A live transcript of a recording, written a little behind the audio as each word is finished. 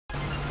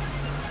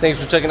Thanks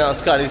for checking out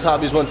Scotty's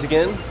Hobbies once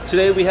again.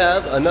 Today we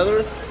have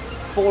another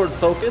Ford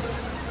Focus.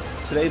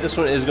 Today this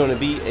one is going to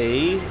be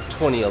a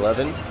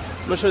 2011. I'm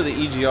going to show you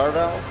the EGR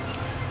valve,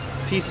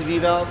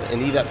 PCV valve,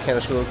 and EVAP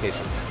canister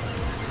locations.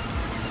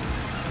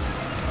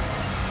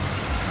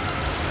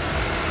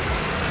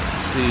 Let's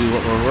see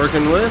what we're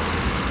working with.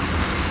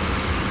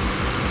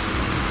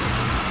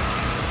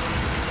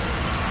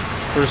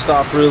 First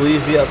off, real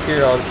easy up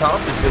here on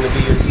top is going to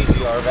be your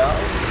EGR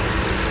valve.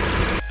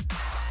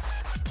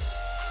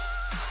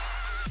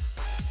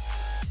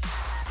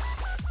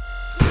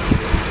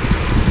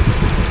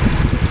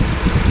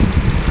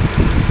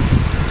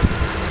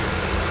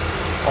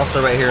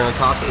 Also right here on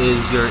top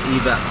is your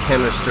EVAP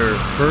Canister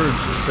Purge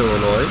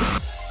solenoid.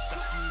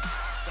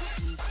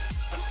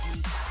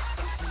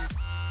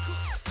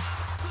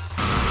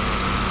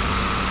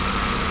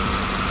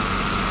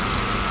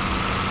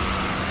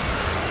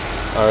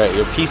 Alright,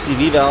 your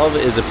PCV valve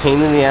is a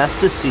pain in the ass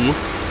to see.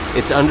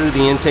 It's under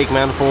the intake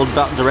manifold,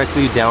 about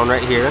directly down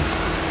right here.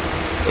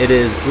 It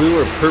is blue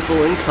or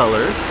purple in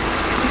color. Let's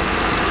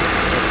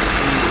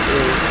see if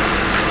you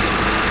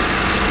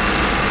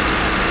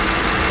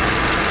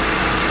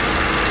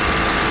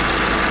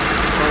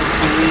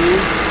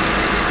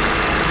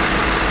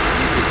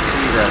can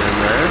see that in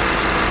there.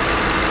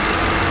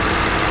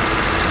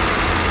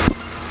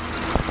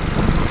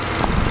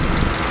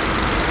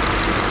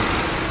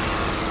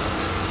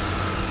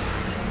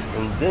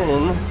 And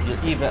then your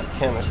EVAP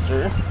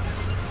canister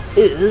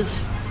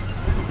is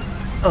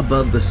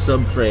above the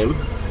subframe,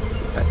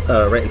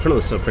 right in front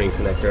of the subframe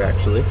connector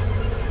actually,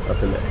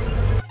 up in there.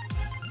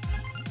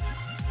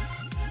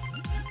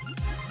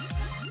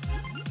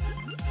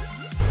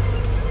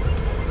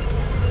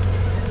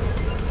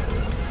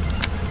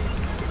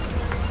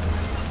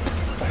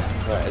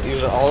 Alright,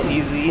 these are all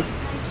easy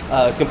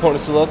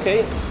components to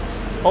locate.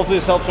 Hopefully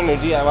this helps on your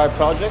DIY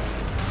project.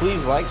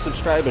 Please like,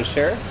 subscribe, and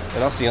share,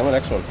 and I'll see you on the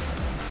next one.